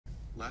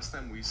last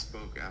time we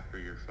spoke after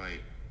your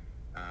fight,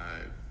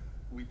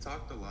 we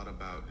talked a lot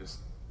about just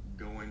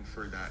going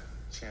for that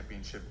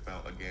championship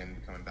belt again,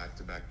 becoming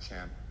back-to-back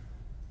champ.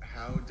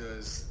 How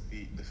does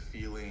the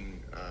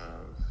feeling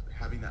of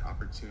having that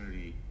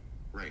opportunity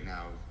right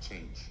now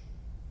change?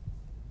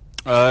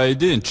 It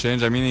didn't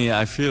change. I mean,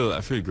 I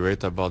feel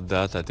great about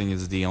that. I think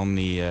it's the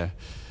only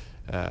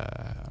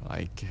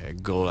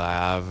goal I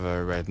have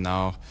right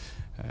now.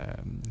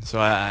 So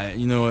I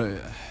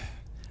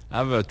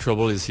have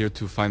trouble is here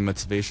to find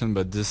motivation,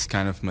 but this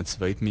kind of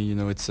motivate me.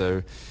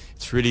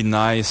 It's really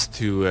nice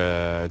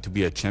to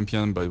be a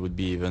champion, but it would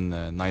be even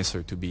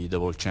nicer to be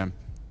double champ.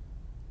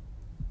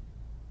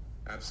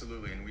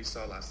 Absolutely, and we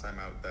saw last time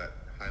out that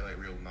highlight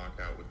reel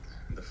knockout with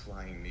the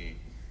flying knee.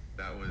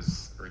 That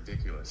was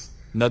ridiculous.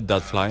 Not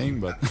that flying,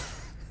 but.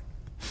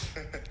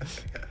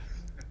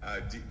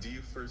 Do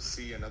you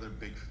foresee another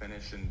big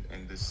finish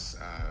in this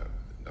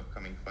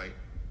upcoming fight?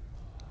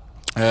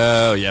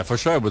 Yeah, for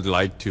sure. I would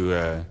like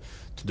to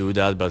do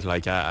that, but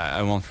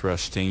I won't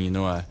rush thing.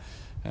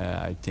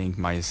 I think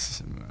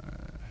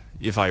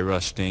if I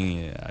rush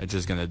thing, I'm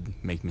just gonna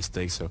make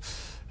mistakes. So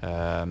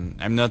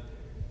I'm not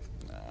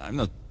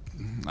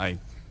like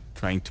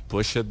trying to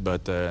push it,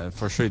 but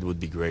for sure it would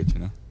be great.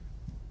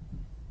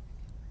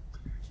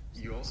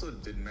 You also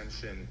did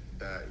mention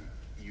that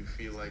you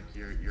feel like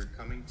you're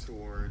coming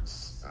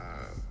towards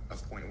a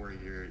point where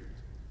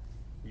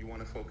you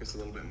want to focus a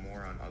little bit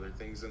more on other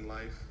things in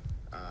life,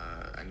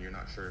 and you're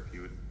not sure if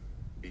you would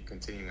be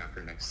continuing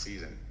after next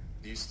season.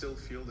 Do you still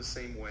feel the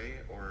same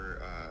way,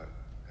 or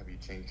have you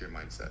changed your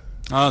mindset?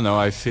 Oh no,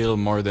 I feel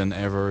more than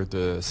ever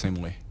the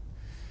same way.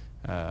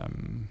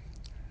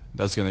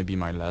 That's gonna be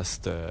my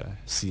last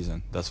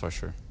season, that's for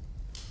sure.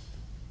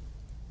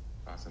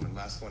 Awesome. And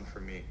last one for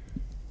me.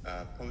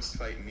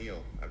 Post-fight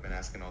meal. I've been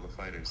asking all the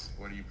fighters.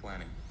 What are you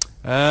planning?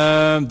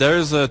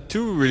 There's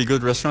two really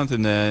good restaurants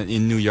in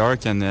New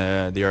York, and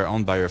they are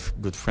owned by a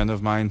good friend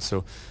of mine.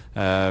 So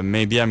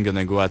maybe I'm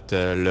gonna go at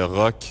Le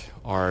Roc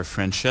or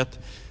Frenchette.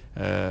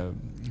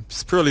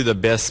 It's probably the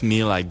best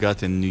meal I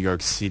got in New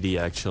York City,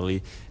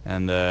 actually.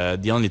 And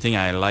the only thing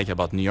I like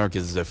about New York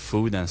is the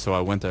food, and so I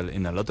went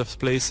in a lot of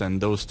places,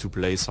 and those two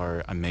places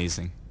are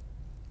amazing.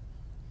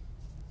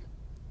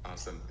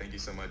 Awesome. Thank you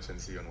so much, and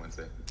see you on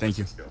Wednesday. Thank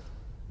you. Let's go.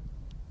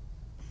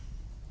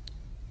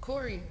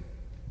 Corey.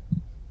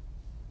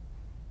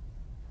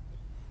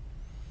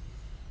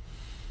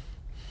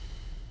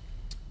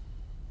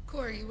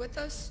 Corey, you with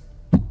us?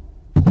 All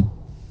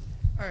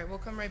right, we'll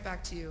come right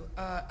back to you.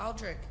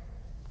 Aldrich.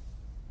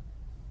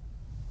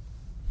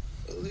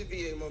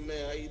 Olivier, my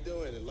man, how you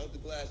doing? I love the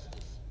glasses.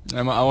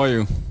 How are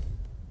you?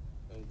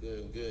 I'm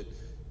good.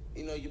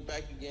 You're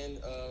back again,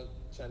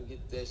 trying to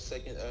get that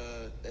second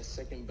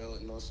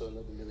belt and also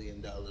another $1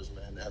 million,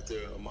 man. After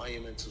a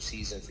monumental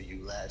season for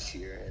you last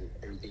year and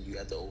everything you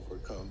had to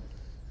overcome,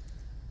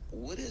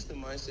 what is the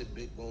mindset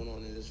big going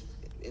on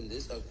in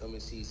this upcoming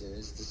season?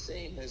 Is it the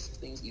same? Has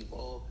things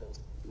evolved?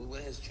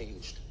 What has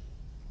changed?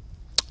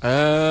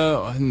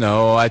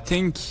 No, I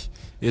think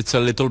it's a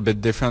little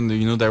bit different.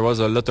 There was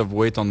a lot of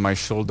weight on my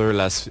shoulder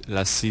last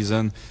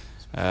season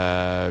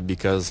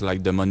because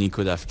the money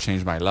could have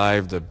changed my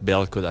life, the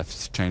belt could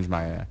have changed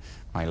my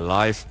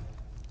life,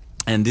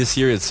 and this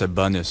year it's a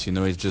bonus.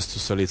 It's just to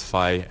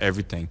solidify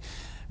everything,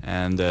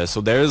 and so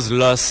there is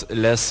less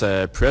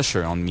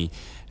pressure on me,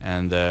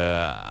 and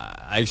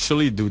I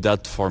actually do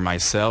that for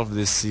myself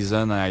this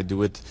season. I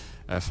do it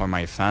for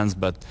my fans,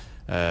 but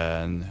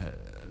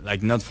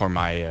not for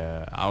my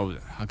how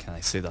can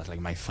I say that,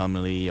 my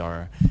family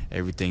or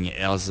everything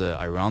else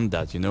around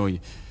that.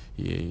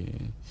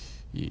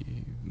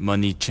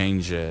 Money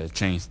change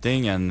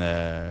thing, and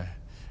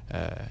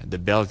the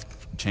belt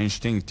change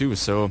thing too.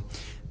 So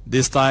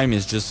this time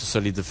is just to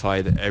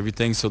solidify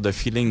everything. So the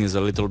feeling is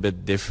a little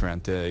bit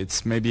different.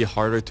 It's maybe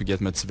harder to get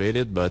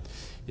motivated, but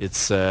it's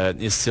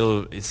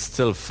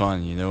still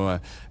fun.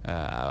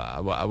 I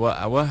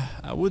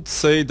would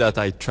say that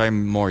I try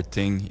more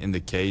thing in the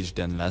cage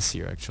than last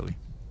year, actually.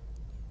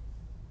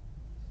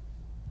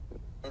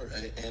 All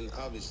right, and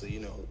obviously,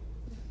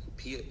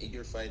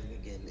 you're fighting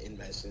again in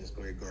Madison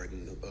Square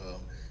Garden,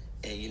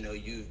 and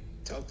you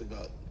talked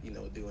about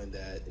doing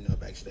that.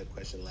 I've asked you that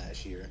question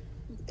last year,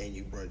 and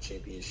you brought a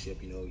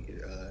championship. Your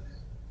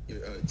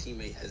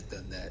teammate has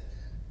done that.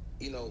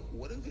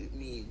 What does it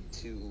mean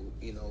to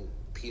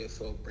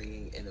PFL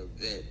bringing an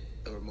event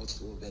or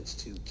multiple events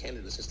to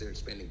Canada since they're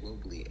expanding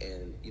globally,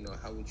 and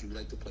how would you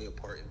like to play a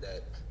part in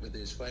that, whether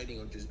it's fighting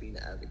or just being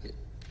an advocate?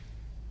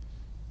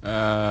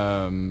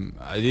 I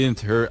didn't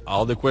hear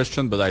all the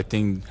question, but I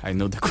think I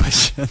know the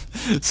question.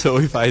 So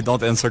if I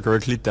don't answer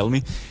correctly, tell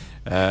me.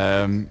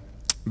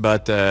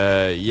 But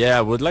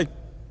I would like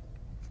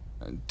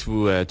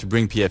to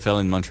bring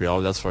PFL in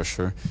Montreal, that's for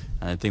sure.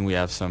 And I think we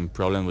have some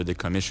problem with the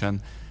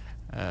commission,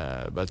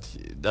 but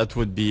that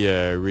would be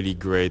a really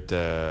great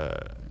way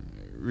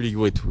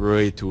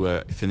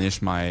to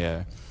finish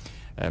my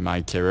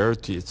my career,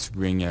 to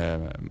bring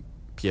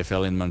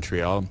PFL in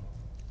Montreal.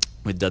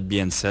 With that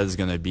being said, it's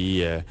going to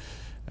be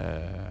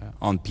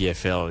on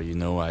PFL. You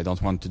know, I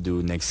don't want to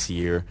do next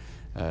year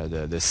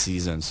the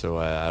season, so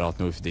I don't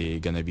know if they're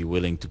gonna be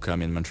willing to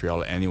come in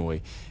Montreal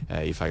anyway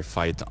if I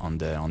fight on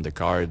the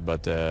card.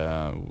 But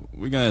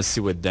we're gonna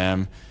see with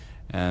them,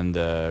 and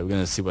we're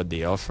gonna see what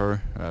they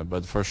offer.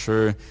 But for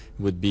sure, it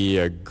would be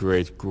a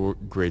great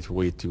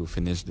way to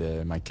finish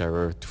my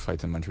career to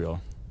fight in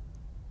Montreal.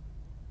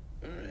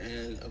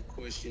 And of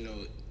course, you know,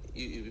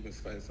 you've been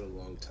fighting for a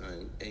long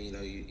time, and you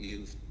know,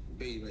 you've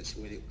very much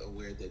made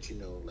aware that, you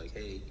know, like,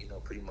 hey, you know,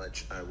 pretty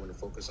much I want to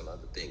focus on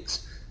other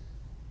things.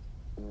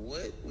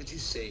 What would you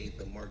say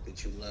the mark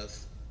that you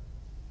left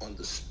on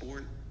the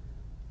sport,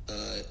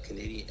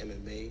 Canadian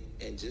MMA,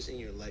 and just in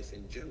your life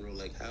in general?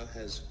 Like, how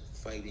has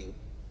fighting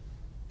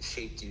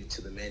shaped you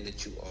to the man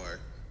that you are,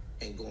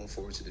 and going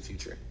forward to the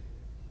future?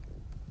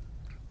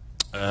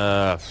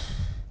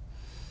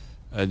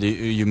 Do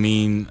you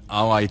mean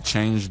how I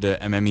changed the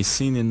MMA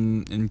scene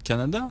in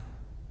Canada?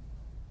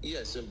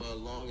 Yes, but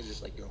along as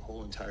just like your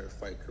whole entire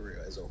fight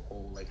career as a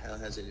whole, like how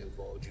has it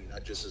involved you,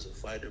 not just as a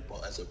fighter,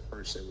 but as a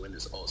person when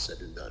it's all said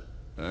and done?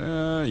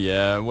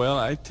 Yeah, well,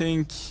 I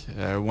think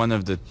one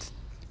of the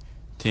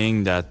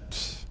thing that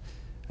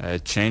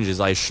changed is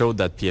I showed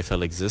that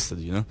PFL existed,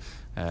 you know,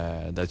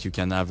 that you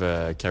can have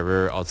a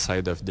career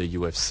outside of the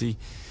UFC,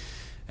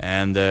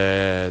 and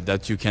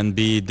that you can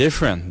be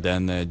different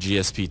than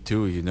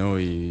GSP2, you know.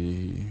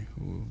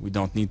 We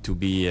don't need to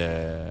be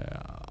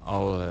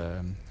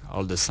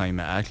all the same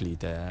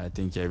athlete. I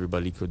think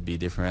everybody could be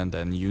different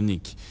and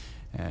unique.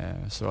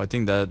 So I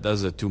think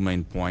that's the two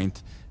main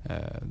point.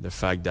 The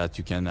fact that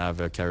you can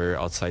have a career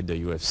outside the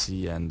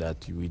UFC, and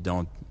that we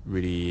don't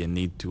really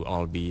need to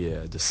all be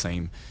the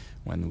same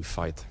when we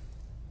fight.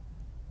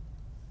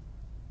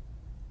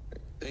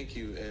 Thank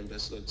you, and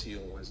best of luck to you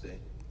on Wednesday.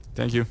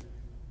 Thank you.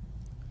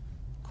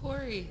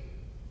 Corey.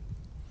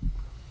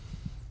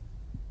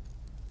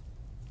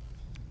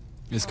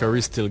 Is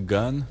Corey still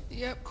gone?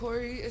 Yep,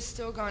 Corey is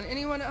still gone.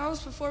 Anyone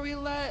else before we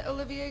let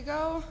Olivier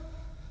go?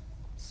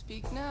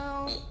 Speak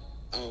now.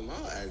 I'll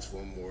ask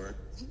one more.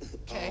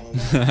 Okay.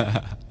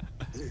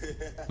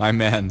 My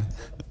man.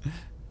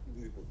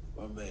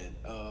 My man.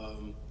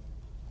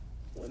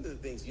 One of the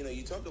things, you know,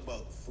 you talk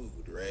about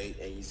food, right?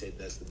 And you said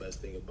that's the best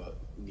thing about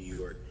New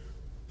York.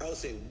 I would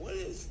say, what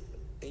is,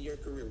 in your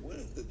career, what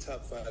is the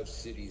top 5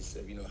 cities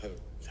that, you know, have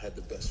had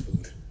the best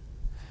food?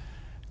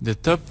 The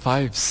top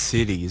 5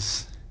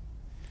 cities.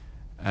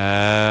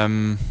 Yeah,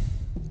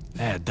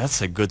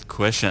 that's a good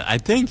question. I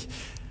think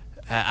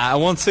I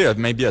won't say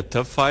maybe a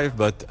top 5,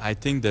 but I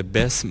think the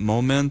best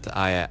moment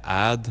I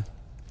had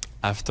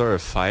after a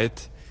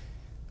fight,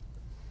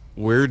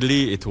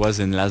 weirdly, it was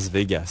in Las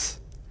Vegas.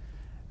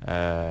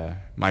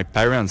 My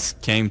parents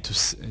came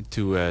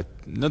to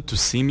not to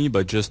see me,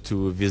 but just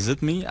to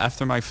visit me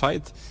after my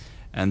fight,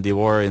 and they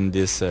were in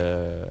this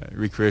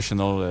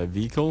recreational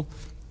vehicle,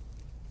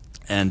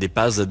 and they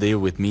passed the day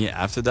with me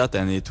after that,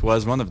 and it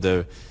was one of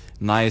the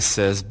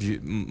nicest,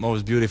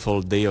 most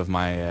beautiful day of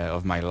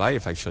my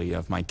life, actually,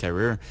 of my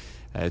career,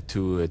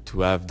 to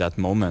have that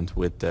moment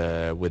with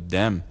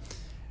them,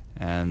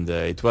 and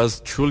it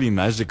was truly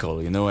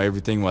magical. You know,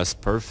 everything was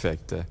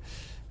perfect.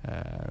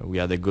 We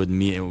had a good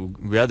meal.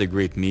 We had a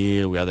great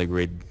meal. We had a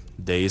great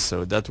day.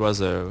 So that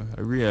was a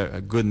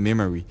really good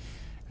memory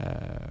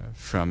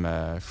from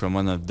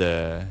one of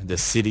the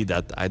city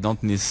that I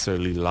don't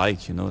necessarily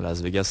like. You know,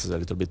 Las Vegas is a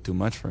little bit too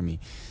much for me.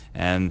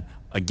 And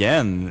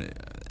again,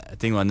 I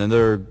think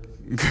another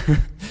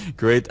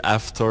great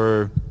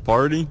after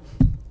party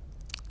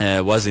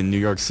was in New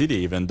York City,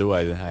 even though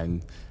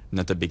I'm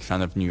not a big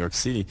fan of New York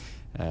City.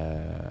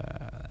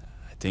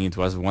 I think it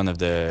was one of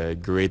the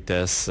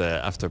greatest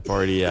after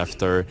party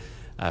after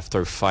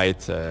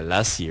fight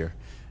last year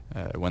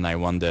when I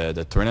won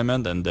the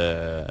tournament, and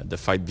the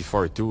fight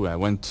before too. I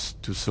went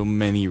to so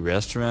many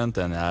restaurants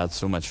and I had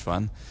so much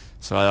fun.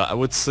 So I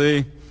would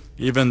say,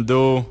 even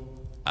though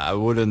I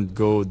wouldn't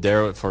go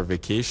there for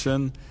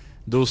vacation,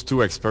 those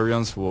two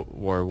experiences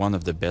were one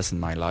of the best in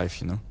my life,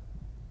 you know.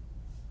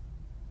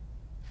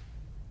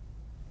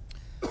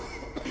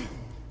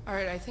 All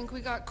right, I think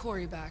we got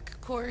Corey back.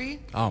 Corey?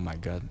 Oh my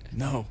God,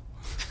 no.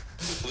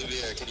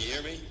 Olivier, can you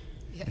hear me?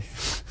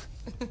 Yes.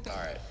 All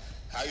right.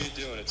 How you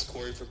doing? It's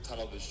Corey from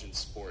Tunnel Vision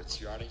Sports.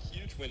 You're on a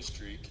huge win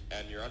streak,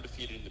 and you're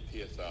undefeated in the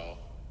PFL.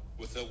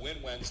 With a win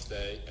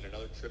Wednesday and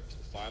another trip to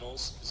the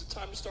finals, is it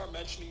time to start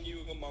mentioning you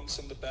among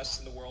some of the best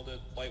in the world at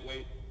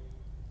lightweight?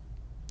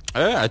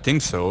 I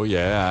think so,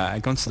 yeah. I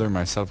consider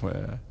myself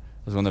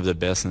as one of the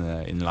best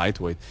in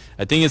lightweight.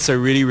 I think it's a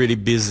really, really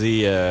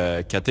busy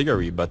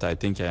category, but I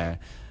think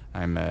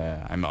I'm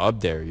up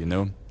there, you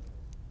know.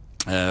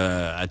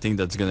 I think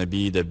that's gonna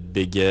be the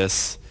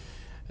biggest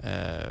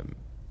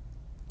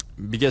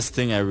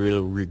thing I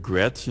will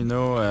regret, you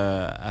know,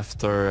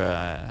 after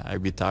I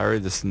retire,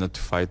 is not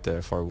to fight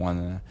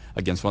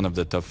against one of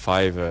the top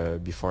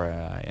 5 before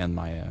I end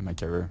my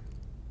career.